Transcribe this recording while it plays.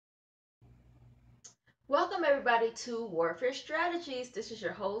Welcome everybody to Warfare Strategies. This is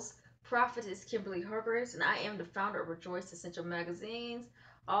your host, Prophetess Kimberly Hargraves, and I am the founder of Rejoice Essential Magazines,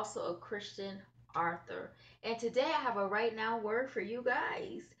 also a Christian author. And today I have a right now word for you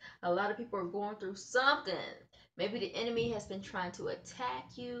guys. A lot of people are going through something. Maybe the enemy has been trying to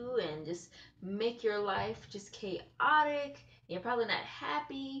attack you and just make your life just chaotic. You're probably not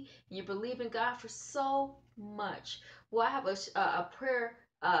happy. And you're believing God for so much. Well, I have a prayer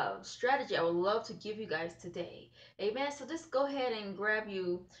strategy I would love to give you guys today. Amen. So just go ahead and grab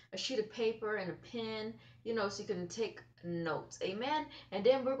you a sheet of paper and a pen, so you can take notes. Amen. And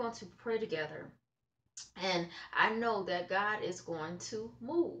then we're going to pray together. And I know that God is going to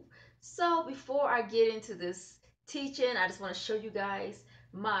move. So before I get into this teaching, I just want to show you guys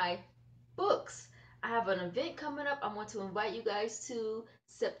my books. I have an event coming up. I want to invite you guys to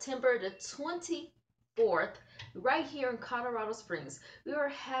September the 24th, right here in Colorado Springs. We are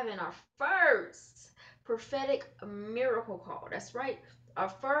having our first prophetic miracle call. That's right, our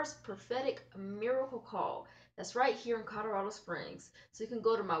first prophetic miracle call. That's right here in Colorado Springs. So you can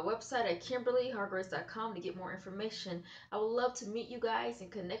go to my website at KimberlyHargrace.com to get more information. I would love to meet you guys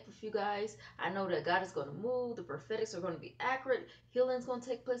and connect with you guys. I know that God is going to move. The prophetics are going to be accurate. Healing is going to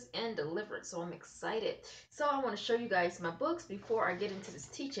take place and deliverance. So I'm excited. So I want to show you guys my books before I get into this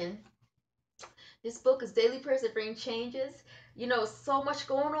teaching. This book is Daily Prayers That Bring Changes. So much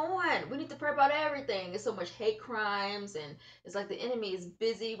going on. We need to pray about everything. There's so much hate crimes, and it's like the enemy is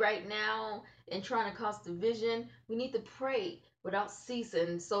busy right now and trying to cause division. We need to pray without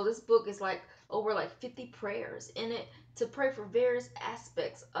ceasing. So this book is like over like 50 prayers in it to pray for various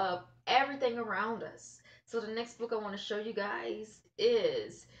aspects of everything around us. So the next book I want to show you guys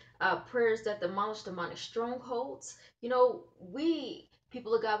is Prayers That Demolish Demonic Strongholds. We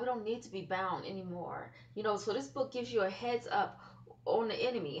people of God, we don't need to be bound anymore. So this book gives you a heads up on the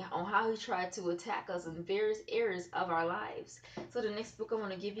enemy, on how he tried to attack us in various areas of our lives. So the next book I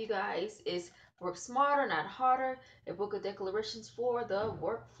want to give you guys is Work Smarter, Not Harder, a book of declarations for the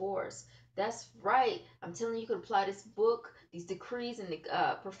workforce. That's right. I'm telling you, you can apply this book, these decrees, and the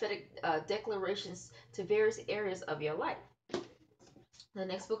prophetic declarations to various areas of your life. The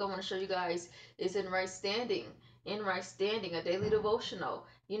next book I want to show you guys is In Right Standing. In Right Standing, a daily devotional.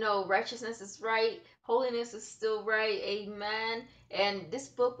 Righteousness is right, holiness is still right, amen. And this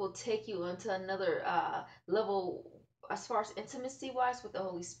book will take you into another level as far as intimacy wise with the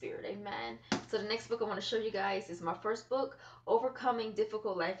Holy Spirit, amen. So the next book I want to show you guys is my first book, Overcoming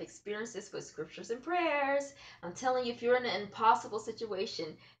Difficult Life Experiences with Scriptures and Prayers. I'm telling you, if you're in an impossible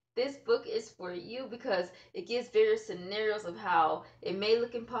situation, this book is for you because it gives various scenarios of how it may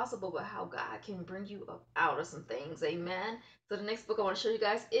look impossible, but how God can bring you up out of some things. Amen. So the next book I want to show you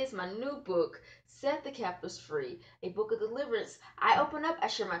guys is my new book, Set the Captives Free, a book of deliverance. I open up, I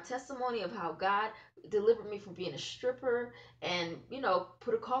share my testimony of how God delivered me from being a stripper and,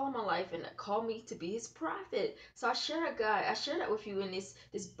 put a call on my life and called me to be his prophet. So I share that, God. I share that with you in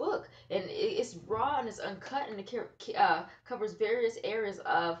this book. And it's raw and it's uncut, and it covers various areas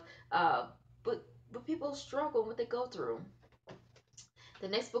of uh, but people struggle, what they go through. The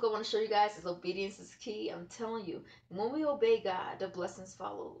next book I want to show you guys is Obedience is Key. I'm telling you, when we obey God, the blessings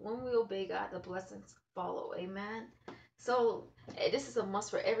follow. When we obey God, the blessings follow. Amen. So this is a must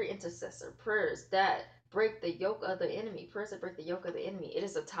for every intercessor. Prayers that break the yoke of the enemy. Prayers that break the yoke of the enemy. It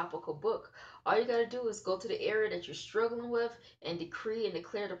is a topical book. All you got to do is go to the area that you're struggling with and decree and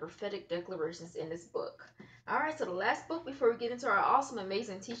declare the prophetic declarations in this book. All right, so the last book before we get into our awesome,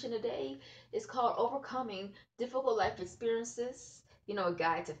 amazing teaching today is called Overcoming Difficult Life Experiences, a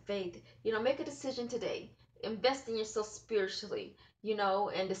guide to faith. Make a decision today. Invest in yourself spiritually,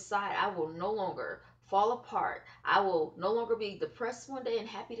 and decide I will no longer fall apart. I will no longer be depressed one day and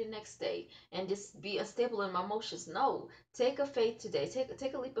happy the next day and just be unstable in my emotions. No, take a faith today.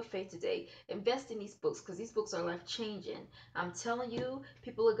 Take a leap of faith today. Invest in these books because these books are life changing. I'm telling you,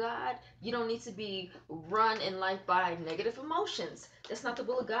 people of God, you don't need to be run in life by negative emotions. That's not the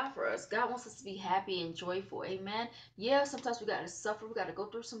will of God for us. God wants us to be happy and joyful. Amen. Yeah, sometimes we got to suffer. We got to go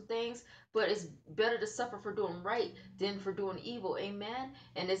through some things, but it's better to suffer for doing right than for doing evil. Amen.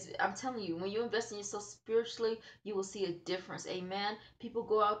 And I'm telling you, when you invest in yourself spiritually, you will see a difference. Amen. People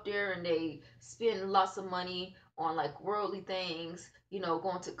go out there and they spend lots of money on like worldly things,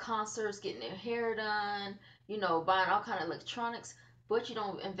 going to concerts, getting their hair done, buying all kind of electronics, but you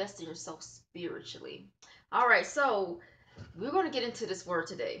don't invest in yourself spiritually. All right, so we're going to get into this word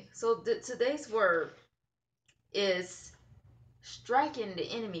today. So today's word is striking the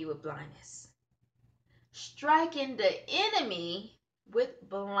enemy with blindness. Striking the enemy with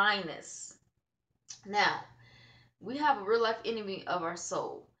blindness. Now, we have a real life enemy of our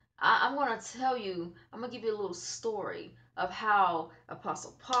soul. I'm going to tell you, I'm going to give you a little story of how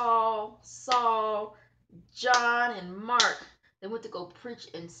Apostle Paul, Saul, John, and Mark, they went to go preach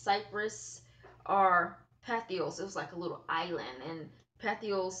in Cyprus or Pathios. It was like a little island. And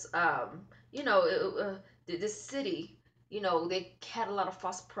Pathios, you know, this city, you know, they had a lot of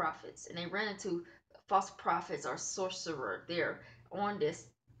false prophets. And they ran into false prophets or sorcerer there on this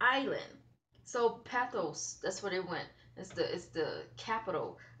island. So Pathos, that's where they went. It's the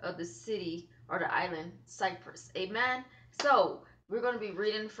capital of the city or the island, Cyprus. Amen. So we're going to be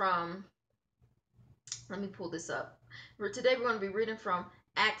reading from, let me pull this up. Today we're going to be reading from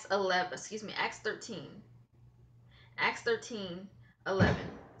Acts 11, excuse me, Acts 13. Acts 13, 11.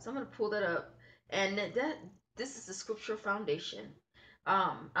 So I'm going to pull that up. And this is the scriptural foundation.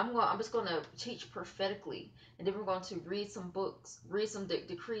 I'm just going to teach prophetically, and then we're going to read some books, read some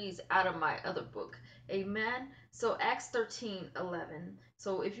decrees out of my other book. Amen. So Acts 13, 11.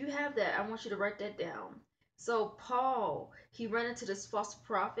 So if you have that, I want you to write that down. So Paul, he ran into this false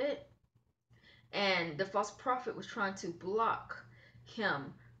prophet, and the false prophet was trying to block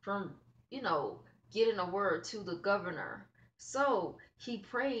him from, you know, getting a word to the governor. So he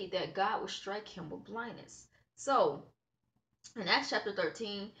prayed that God would strike him with blindness. So in Acts chapter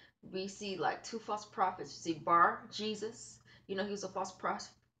 13, we see like two false prophets. We see Bar Jesus, you know, he was a false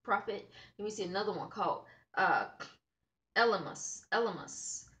prophet. And we see another one called uh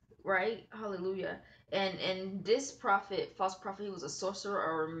Elymas, right? Hallelujah. And this prophet, false prophet, he was a sorcerer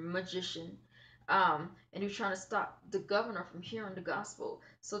or a magician. And he was trying to stop the governor from hearing the gospel.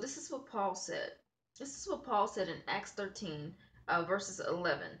 So this is what Paul said. This is what Paul said in Acts 13, verses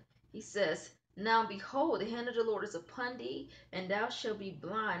 11. He says, "Now behold, the hand of the Lord is upon thee, and thou shalt be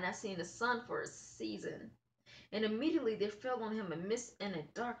blind, not seeing the sun for a season." And immediately there fell on him a mist and a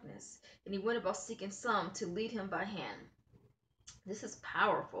darkness, and he went about seeking some to lead him by hand. This is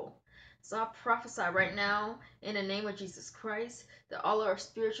powerful. So I prophesy right now in the name of Jesus Christ that all our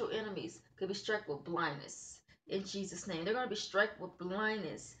spiritual enemies could be struck with blindness in Jesus' name. They're going to be struck with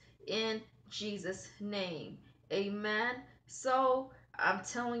blindness in Jesus' name. Amen. So I'm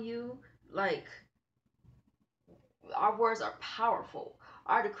telling you, like, our words are powerful.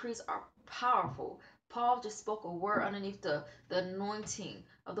 Our decrees are powerful. Paul just spoke a word underneath the anointing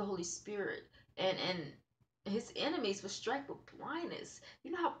of the Holy Spirit. And his enemies were struck with blindness.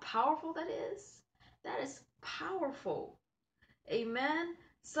 You know how powerful that is? That is powerful. Amen.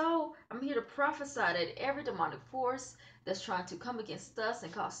 So I'm here to prophesy that every demonic force that's trying to come against us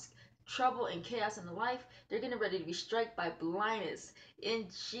and cause trouble and chaos in the life, they're getting ready to be struck by blindness in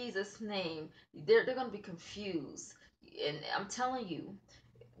Jesus' name. They're going to be confused. And I'm telling you,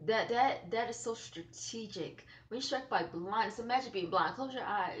 that is so strategic. When you're struck by blindness, imagine being blind. Close your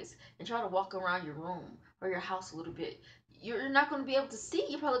eyes and try to walk around your room or your house a little bit. You're not going to be able to see.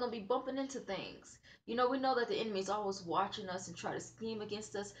 You're probably going to be bumping into things. You know, we know that the enemy is always watching us and try to scheme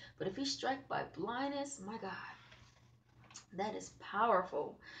against us. But if he's struck by blindness, my God, that is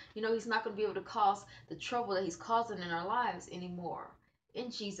powerful. You know, he's not going to be able to cause the trouble that he's causing in our lives anymore.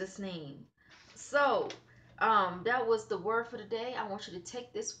 In Jesus' name. So, that was the word for today. I want you to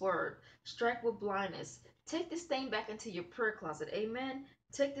take this word, strike with blindness. Take this thing back into your prayer closet. Amen.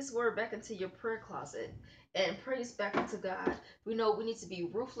 Take this word back into your prayer closet and praise back unto God. We know we need to be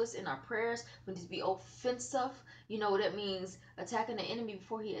ruthless in our prayers. We need to be offensive. You know, that means attacking the enemy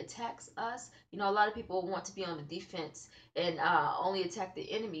before he attacks us. You know, a lot of people want to be on the defense and only attack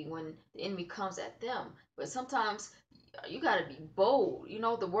the enemy when the enemy comes at them. But sometimes you got to be bold. You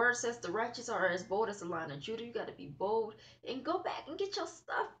know, the word says the righteous are as bold as the lion of Judah. You got to be bold and go back and get your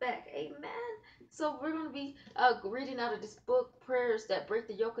stuff back. Amen. So we're going to be reading out of this book, Prayers That Break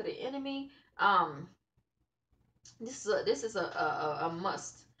the Yoke of the Enemy. This is a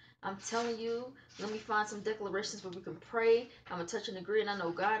must. I'm telling you. Let me find some declarations where we can pray. I'm going to touch and agree, and I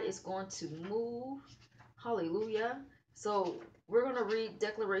know God is going to move. Hallelujah. So we're going to read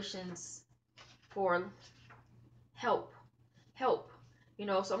declarations for help. Help. You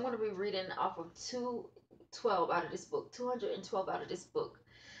know, so I'm going to be reading off of 212 out of this book, 212 out of this book.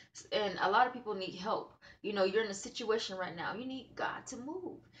 And a lot of people need help. You know, you're in a situation right now. You need God to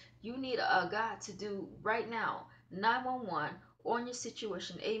move. You need a God to do right now 911 on your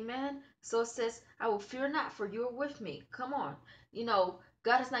situation. Amen. So it says, I will fear not, for you are with me. Come on. You know,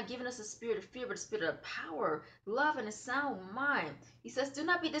 God has not given us a spirit of fear, but a spirit of power, love, and a sound mind. He says, do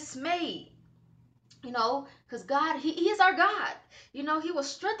not be dismayed. You know, because God, he is our God. You know, he will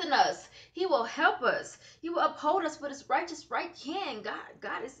strengthen us. He will help us. He will uphold us with his righteous right hand.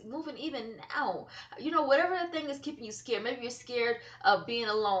 God is moving even now. You know, whatever that thing is keeping you scared. Maybe you're scared of being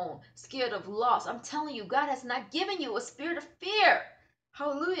alone, scared of loss. I'm telling you, God has not given you a spirit of fear.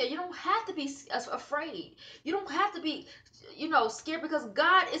 Hallelujah. You don't have to be afraid. You don't have to be, scared, because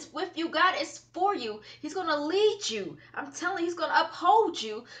God is with you. God is for you. He's going to lead you. I'm telling you, He's going to uphold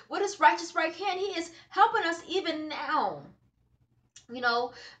you with His righteous right hand. He is helping us even now.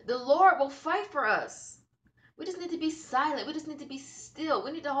 The Lord will fight for us. We just need to be silent. We just need to be still.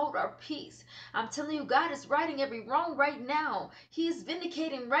 We need to hold our peace. I'm telling you, God is righting every wrong right now. He is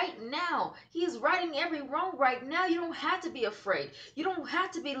vindicating right now. He is righting every wrong right now. You don't have to be afraid. You don't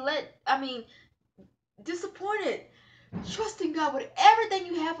have to be disappointed. Trust in God with everything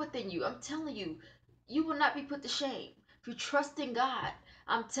you have within you. I'm telling you, you will not be put to shame. If you trust in God,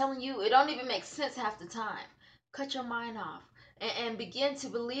 I'm telling you, it don't even make sense half the time. Cut your mind off and begin to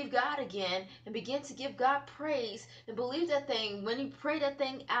believe God again, and begin to give God praise, and believe that thing when you pray that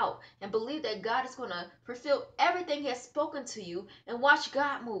thing out, and believe that God is going to fulfill everything He has spoken to you, and watch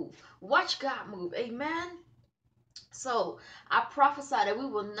God move. Watch God move. Amen. So I prophesy that we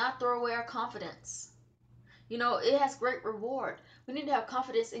will not throw away our confidence. It has great reward. We need to have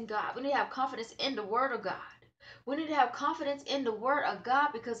confidence in God. We need to have confidence in the Word of God. We need to have confidence in the Word of God,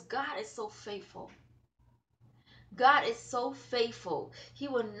 because God is so faithful. God is so faithful. He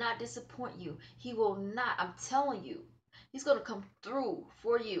will not disappoint you. He will not. I'm telling you. He's going to come through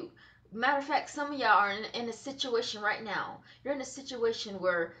for you. Matter of fact, some of y'all are in a situation right now. You're in a situation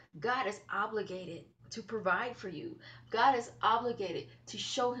where God is obligated to provide for you. God is obligated to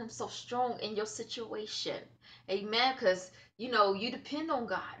show Himself strong in your situation. Amen. Because, you depend on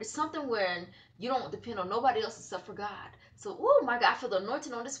God. It's something when you don't depend on nobody else except for God. So, oh my God, I feel the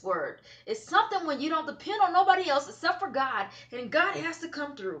anointing on this word. It's something when you don't depend on nobody else except for God, and God has to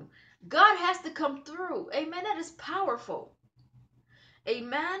come through. God has to come through. Amen. That is powerful.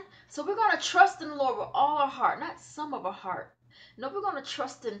 Amen. So we're going to trust in the Lord with all our heart, not some of our heart. No, we're going to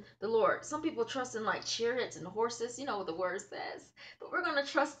trust in the Lord. Some people trust in like chariots and horses, you know what the word says. But we're going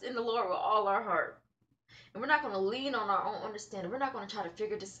to trust in the Lord with all our heart. And we're not going to lean on our own understanding. We're not going to try to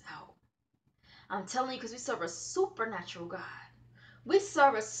figure this out. I'm telling you, because we serve a supernatural God. We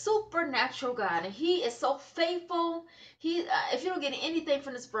serve a supernatural God, and He is so faithful. If you don't get anything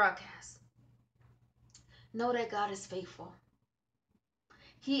from this broadcast, know that God is faithful.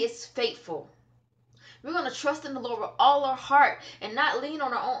 He is faithful. We're going to trust in the Lord with all our heart and not lean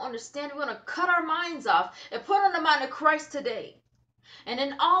on our own understanding. We're going to cut our minds off and put on the mind of Christ today. And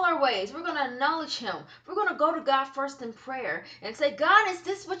in all our ways, we're going to acknowledge Him. We're going to go to God first in prayer and say, God, is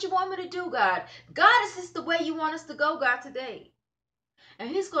this what you want me to do, God? God, is this the way you want us to go, God, today? And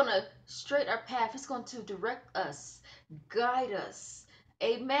He's going to straight our path. He's going to direct us, guide us.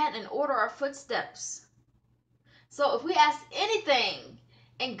 Amen. And order our footsteps. So if we ask anything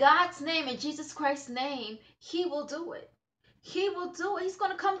in God's name, in Jesus Christ's name, He will do it. He will do it. He's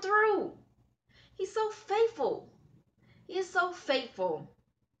going to come through. He's so faithful. He is so faithful.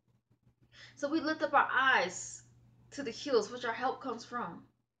 So we lift up our eyes to the hills, which our help comes from.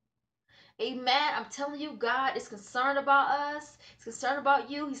 Amen. I'm telling you, God is concerned about us. He's concerned about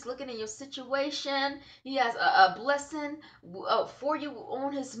you. He's looking in your situation. He has a blessing for you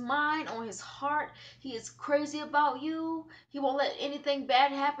on His mind, on His heart. He is crazy about you. He won't let anything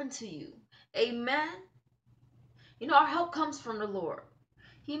bad happen to you. Amen. Our help comes from the Lord.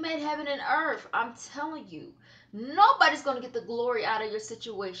 He made heaven and earth. I'm telling you, nobody's going to get the glory out of your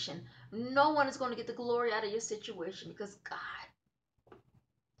situation. No one is going to get the glory out of your situation, because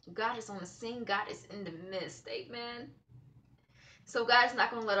God is on the scene. God is in the midst. Amen. So God is not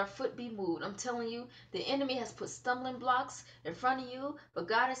going to let our foot be moved. I'm telling you, the enemy has put stumbling blocks in front of you, but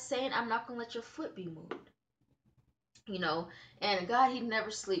God is saying, I'm not going to let your foot be moved. And God, He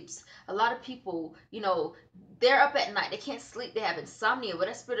never sleeps. A lot of people, they're up at night. They can't sleep. They have insomnia. But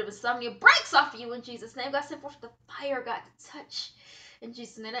that spirit of insomnia breaks off of you in Jesus' name. God sent forth the fire, God, to touch. In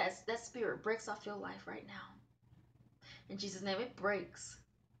Jesus' name, that spirit breaks off your life right now. In Jesus' name, it breaks.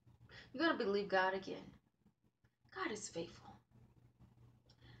 You're going to believe God again. God is faithful.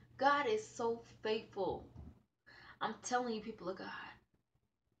 God is so faithful. I'm telling you, people of God,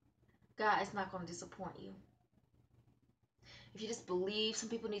 God is not going to disappoint you. If you just believe, some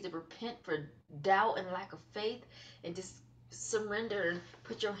people need to repent for doubt and lack of faith, and just surrender and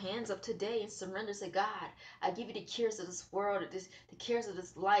put your hands up today and surrender. Say, God, I give you the cares of this world, the cares of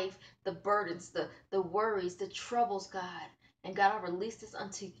this life, the burdens, the worries, the troubles, God. And God, I release this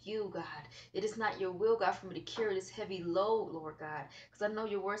unto you, God. It is not your will, God, for me to carry this heavy load, Lord God. Because I know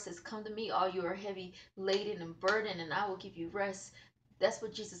your word says, come to me, all you are heavy laden and burdened, and I will give you rest. That's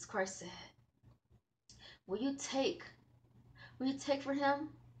what Jesus Christ said. Will you take from Him?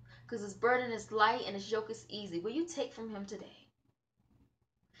 Because His burden is light and His yoke is easy. Will you take from Him today?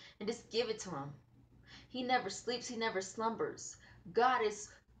 And just give it to Him. He never sleeps. He never slumbers. God is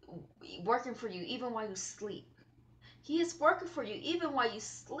working for you even while you sleep. He is working for you even while you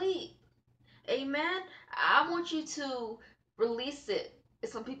sleep. Amen. I want you to release it.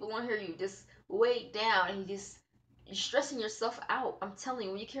 There's some people on here, you just weighed down and you're stressing yourself out. I'm telling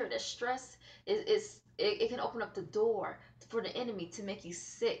you, when you carry that stress, it can open up the door for the enemy to make you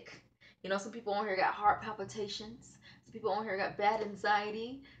sick. You know, some people on here got heart palpitations. Some people on here got bad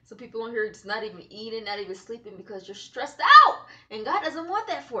anxiety. Some people on here just not even eating, not even sleeping because you're stressed out. And God doesn't want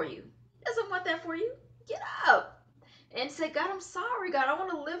that for you. He doesn't want that for you. Get up and say, God, I'm sorry, God. I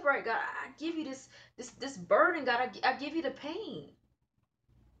want to live right, God. I give you this burden, God. I give you the pain.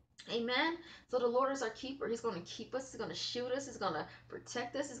 Amen. So the Lord is our keeper. He's going to keep us. He's going to shield us. He's going to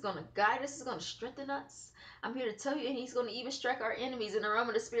protect us. He's going to guide us. He's going to strengthen us. I'm here to tell you, and He's going to even strike our enemies in the realm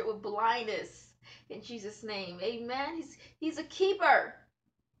of the spirit with blindness. In Jesus' name, Amen. He's a keeper.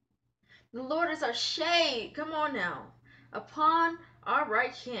 The Lord is our shade. Come on now, upon our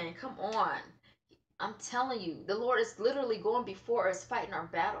right hand. Come on. I'm telling you, the Lord is literally going before us, fighting our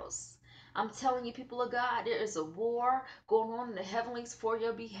battles. I'm telling you, people of God, there is a war going on in the heavenlies for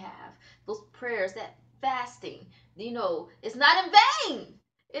your behalf. Those prayers, that fasting, it's not in vain.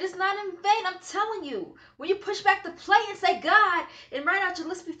 It is not in vain. I'm telling you, when you push back the plate and say, God, and write out your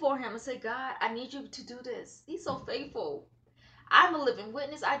list before Him and say, God, I need you to do this. He's so faithful. I'm a living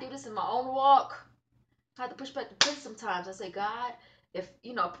witness. I do this in my own walk. I have to push back the plate sometimes. I say, God, if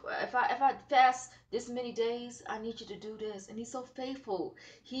I fast this many days, I need you to do this. And He's so faithful.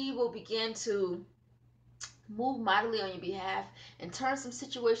 He will begin to move mightily on your behalf and turn some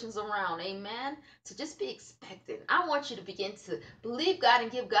situations around. Amen. So just be expecting. I want you to begin to believe God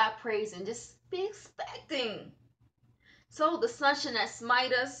and give God praise and just be expecting. So the sun shall not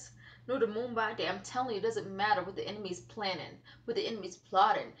smite us, nor the moon by day. I'm telling you, it doesn't matter what the enemy's planning, what the enemy's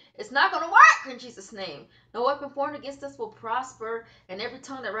plotting. It's not going to work in Jesus' name. No weapon formed against us will prosper, and every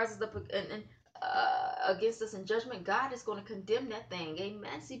tongue that rises up against us in judgment, God is going to condemn that thing.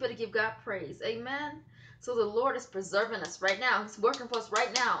 Amen. So you better give God praise. Amen. So the Lord is preserving us right now. He's working for us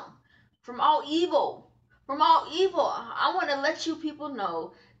right now from all evil. From all evil. I want to let you people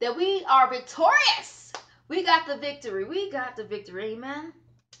know that we are victorious. We got the victory. We got the victory. Amen.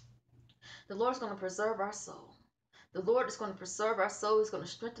 The Lord's going to preserve our soul. The Lord is going to preserve our soul. He's going to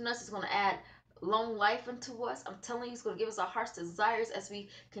strengthen us. He's going to add long life unto us. I'm telling you, He's going to give us our heart's desires as we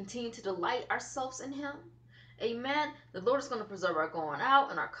continue to delight ourselves in Him. Amen. The Lord is going to preserve our going out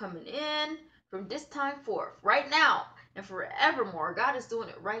and our coming in from this time forth, right now and forevermore. God is doing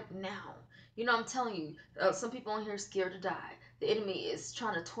it right now. I'm telling you, some people on here are scared to die. The enemy is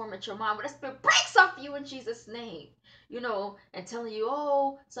trying to torment your mind, but that spirit breaks off you in Jesus' name. And telling you,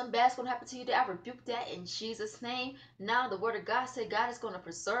 oh, something bad's going to happen to you. I rebuke that in Jesus' name. Now the word of God said God is going to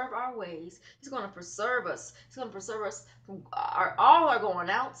preserve our ways. He's going to preserve us. He's going to preserve us from all our going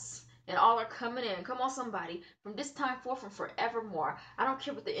outs and all are coming in. Come on, somebody. From this time forth and forevermore. I don't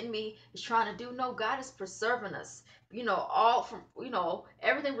care what the enemy is trying to do. No, God is preserving us. All from,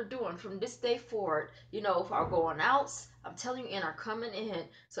 everything we're doing from this day forward, for our going outs, I'm telling you, and our coming in.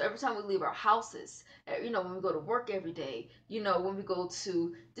 So every time we leave our houses, when we go to work every day, when we go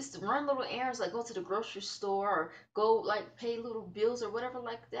to just run little errands, like go to the grocery store or go like pay little bills or whatever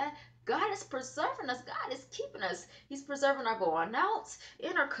like that, God is preserving us. God is keeping us. He's preserving our going out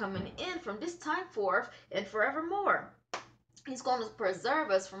and our coming in from this time forth and forevermore. He's going to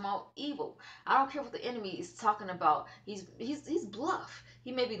preserve us from all evil. I don't care what the enemy is talking about. He's bluff.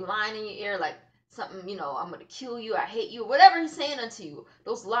 He may be lying in your ear like something, I'm going to kill you, I hate you, whatever he's saying unto you.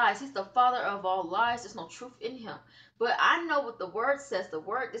 Those lies. He's the father of all lies. There's no truth in him. But I know what the word says. The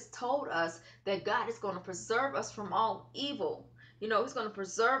word just told us that God is going to preserve us from all evil. He's going to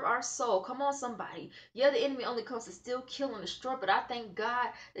preserve our soul. Come on, somebody. Yeah, the enemy only comes to steal, kill, and destroy, but I thank God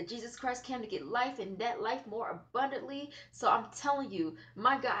that Jesus Christ came to get life and that life more abundantly. So I'm telling you,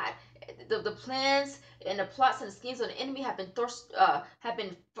 my God, the plans and the plots and the schemes of the enemy have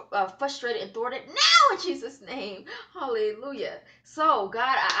been frustrated and thwarted now in Jesus' name. Hallelujah. So,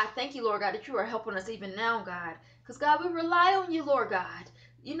 God, I thank you, Lord God, that you are helping us even now, God. Because, God, we rely on you, Lord God.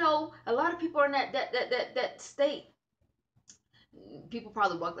 A lot of people are in that state. People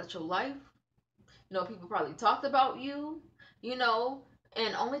probably walked out your life. People probably talked about you, you know,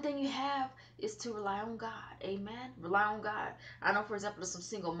 and only thing you have is to rely on God. Amen. Rely on God. I know, for example, there's some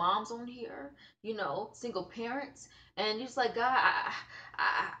single moms on here, single parents, and you're just like, God,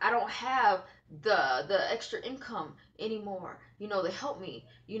 I don't have the extra income anymore, to help me,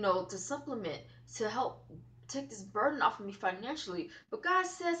 to supplement, to help take this burden off of me financially. But God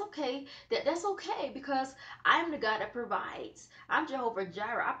says, okay, that's okay, because I'm the God that provides. I'm Jehovah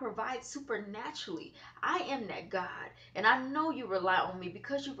Jireh. I provide supernaturally. I am that God. And I know you rely on me.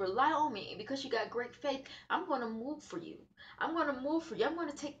 Because you rely on me, and because you got great faith, I'm going to move for you. I'm going to move for you. I'm going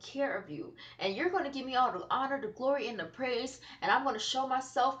to take care of you. And you're going to give me all the honor, the glory, and the praise. And I'm going to show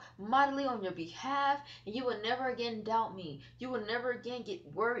myself mightily on your behalf. And you will never again doubt me. You will never again get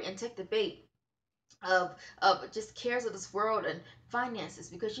worried and take the bait of just cares of this world and finances,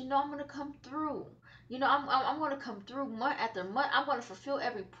 because you know I'm gonna come through. You know I'm gonna come through month after month. I'm gonna fulfill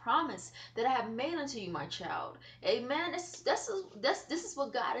every promise that I have made unto you, my child. Amen. This is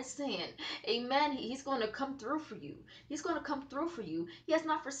what God is saying. Amen. He's gonna come through for you. He's gonna come through for you. He has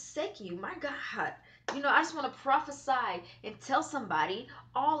not forsaken you, my God. You know, I just want to prophesy and tell somebody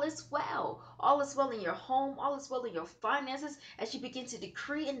all is well. All is well in your home. All is well in your finances. As you begin to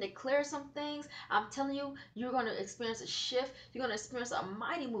decree and declare some things, I'm telling you, you're going to experience a shift. You're going to experience a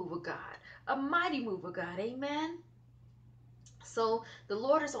mighty move of God. A mighty move of God. Amen. So the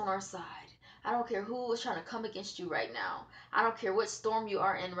Lord is on our side. I don't care who is trying to come against you right now. I don't care what storm you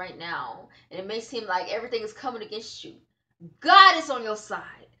are in right now. And it may seem like everything is coming against you. God is on your side.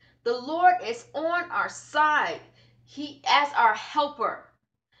 The Lord is on our side. He as our helper.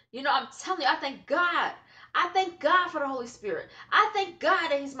 You know, I'm telling you, I thank God. I thank God for the Holy Spirit. I thank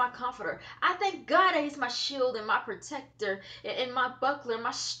God that He's my comforter. I thank God that He's my shield and my protector and my buckler, my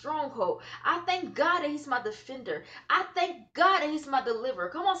stronghold. I thank God that He's my defender. I thank God that He's my deliverer.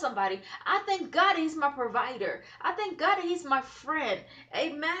 Come on, somebody. I thank God that He's my provider. I thank God that He's my friend.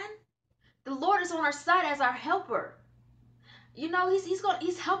 Amen. The Lord is on our side as our helper. You know,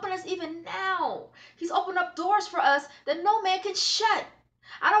 he's helping us even now. He's opened up doors for us that no man can shut.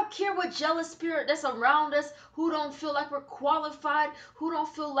 I don't care what jealous spirit that's around us, who don't feel like we're qualified, who don't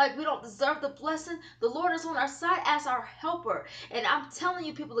feel like we don't deserve the blessing. The Lord is on our side as our helper. And I'm telling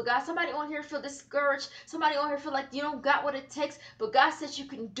you, people of God, somebody on here feel discouraged. Somebody on here feel like you don't got what it takes. But God says you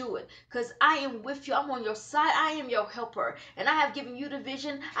can do it. Because I am with you. I'm on your side. I am your helper. And I have given you the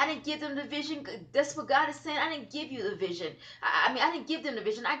vision. I didn't give them the vision. That's what God is saying. I didn't give you the vision. I mean, I didn't give them the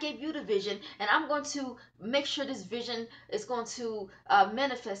vision. I gave you the vision. And I'm going to make sure this vision is going to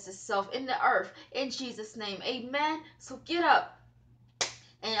manifest itself in the earth in Jesus' name. Amen. So get up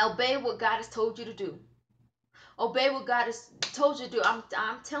and obey what God has told you to do. Obey what God has told you to do. I'm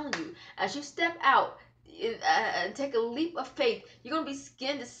telling you, as you step out and take a leap of faith, you're going to be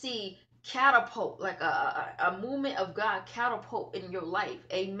skinned to see catapult, like a movement of God catapult in your life.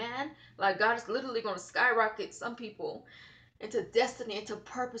 Amen. Like God is literally going to skyrocket some people into destiny, into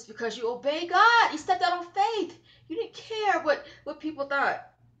purpose, because you obey God. You stepped out on faith. You didn't care what people thought.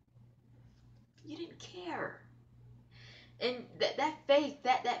 You didn't care. And that faith,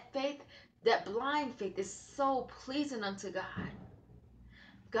 that faith, that blind faith is so pleasing unto God.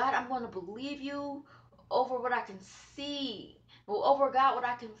 God, I'm going to believe you over what I can see. Well, over God, what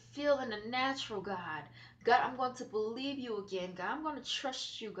I can feel in the natural, God. God, I'm going to believe you again, God. I'm going to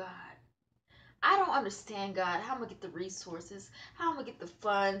trust you, God. I don't understand, God, how I'm going to get the resources, how I'm going to get the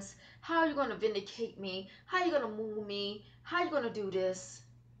funds, how are you going to vindicate me, how are you going to move me, how are you going to do this?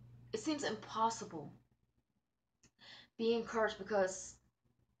 It seems impossible. Be encouraged, because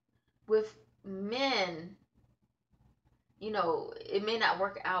with men, you know, it may not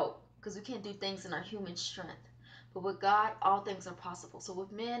work out because we can't do things in our human strength. But with God, all things are possible. So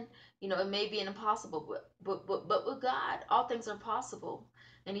with men, you know, it may be an impossible, but with God, all things are possible.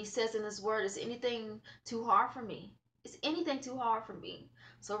 And He says in His Word, "Is anything too hard for me? Is anything too hard for me?"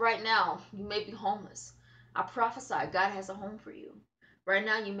 So right now, you may be homeless. I prophesy God has a home for you. Right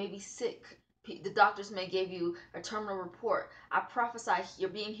now, you may be sick. The doctors may give you a terminal report. I prophesy you're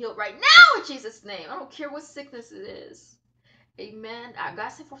being healed right now in Jesus' name. I don't care what sickness it is. Amen. God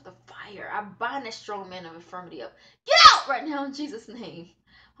sent forth the fire. I bind that strong man of infirmity up. Get out right now in Jesus' name.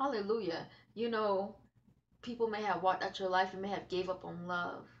 Hallelujah. You know, people may have walked out your life and may have gave up on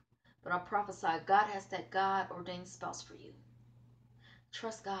love. But I prophesy God has that God ordained spouse for you.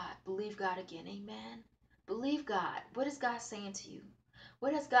 Trust God. Believe God again. Amen. Believe God. What is God saying to you?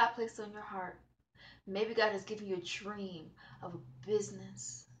 What has God placed on your heart? Maybe God has given you a dream of a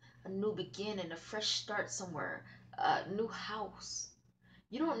business, a new beginning, a fresh start somewhere, a new house.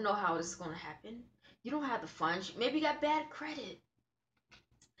 You don't know how this is going to happen. You don't have the funds. Maybe you got bad credit.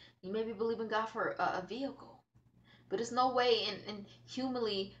 You may be believing God for a vehicle. But there's no way in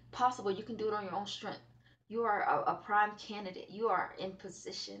humanly possible you can do it on your own strength. You are a prime candidate. You are in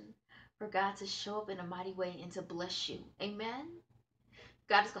position for God to show up in a mighty way and to bless you. Amen.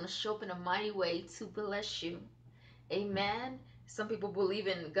 God is going to show up in a mighty way to bless you. Amen. Some people believe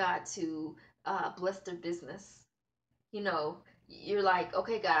in God to bless their business. You know, you're like,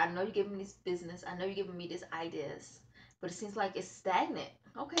 okay, God, I know you're giving me this business. I know you're giving me these ideas, but it seems like it's stagnant.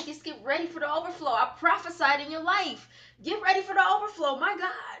 Okay, just get ready for the overflow. I prophesied in your life. Get ready for the overflow. My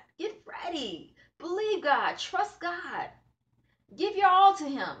God, get ready. Believe God. Trust God. Give your all to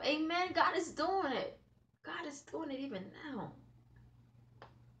Him. Amen. God is doing it. God is doing it even now.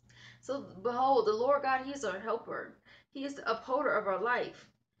 So behold, the Lord God, He is our helper. He is the upholder of our life.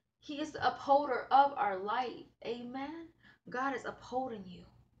 He is the upholder of our life. Amen. God is upholding you.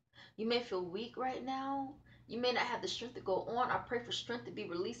 You may feel weak right now. You may not have the strength to go on. I pray for strength to be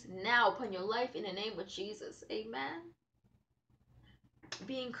released now upon your life in the name of Jesus. Amen.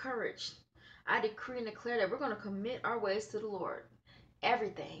 Be encouraged. I decree and declare that we're going to commit our ways to the Lord.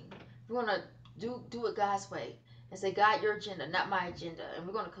 Everything. We're going to do it God's way and say, God, your agenda, not my agenda. And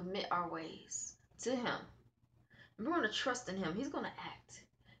we're going to commit our ways to Him. And we're going to trust in Him. He's going to act.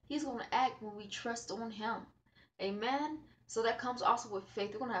 He's going to act when we trust on Him. Amen. So that comes also with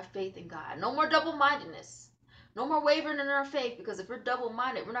faith. We're going to have faith in God. No more double-mindedness. No more wavering in our faith, because if we're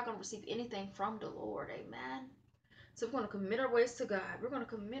double-minded, we're not going to receive anything from the Lord. Amen. So we're going to commit our ways to God. We're going to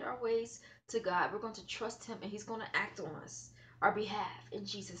commit our ways to God. We're going to trust Him, and He's going to act on us, our behalf, in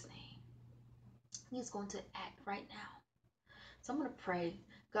Jesus' name. He's going to act right now. So I'm going to pray.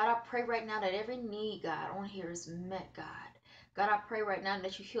 God, I pray right now that every need, God, on here is met, God. God, I pray right now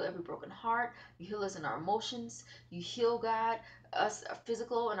that you heal every broken heart. You heal us in our emotions. You heal, God, us our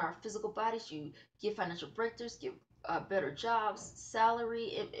physical and our physical bodies. You give financial breakthroughs, give better jobs,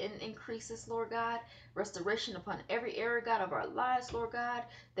 salary increases, Lord God. Restoration upon every area, God, of our lives, Lord God.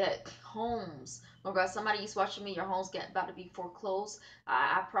 That homes, Lord God, somebody is watching me, your home's about to be foreclosed.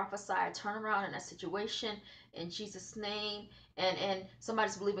 I prophesy a turnaround in that situation in Jesus' name. And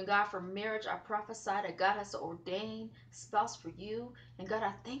somebody's believing God for marriage. I prophesy that God has to ordain spouse for you. And God,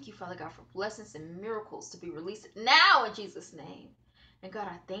 I thank you, Father God, for blessings and miracles to be released now in Jesus' name. And God,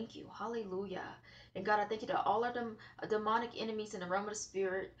 I thank you. Hallelujah. And God, I thank you that all of them demonic enemies in the realm of the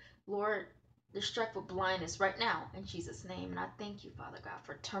spirit, Lord, they're struck with blindness right now in Jesus' name. And I thank you, Father God,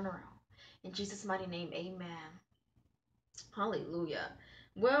 for turnaround. In Jesus' mighty name, amen. Hallelujah.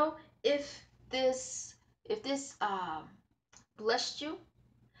 Well, if this blessed you,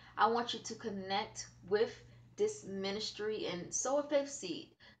 I want you to connect with this ministry and sow a faith seed.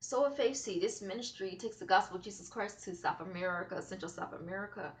 Sow a faith seed. This ministry takes the gospel of Jesus Christ to South America, Central South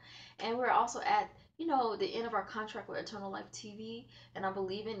America. And we're also at, the end of our contract with Eternal Life TV. And I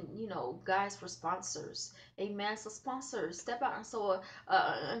believe in, guys, for sponsors. Amen. So sponsors, step out and sow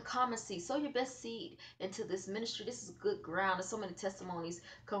a uncommon seed. Sow your best seed into this ministry. This is good ground. There's so many testimonies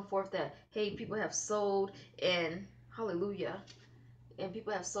come forth that, hey, people have sold, and hallelujah, and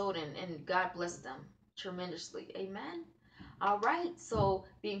people have sold, and God bless them tremendously. Amen. All right. So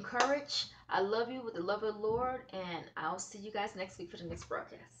be encouraged. I love you with the love of the Lord, and I'll see you guys next week for the next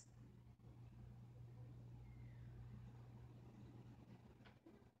broadcast.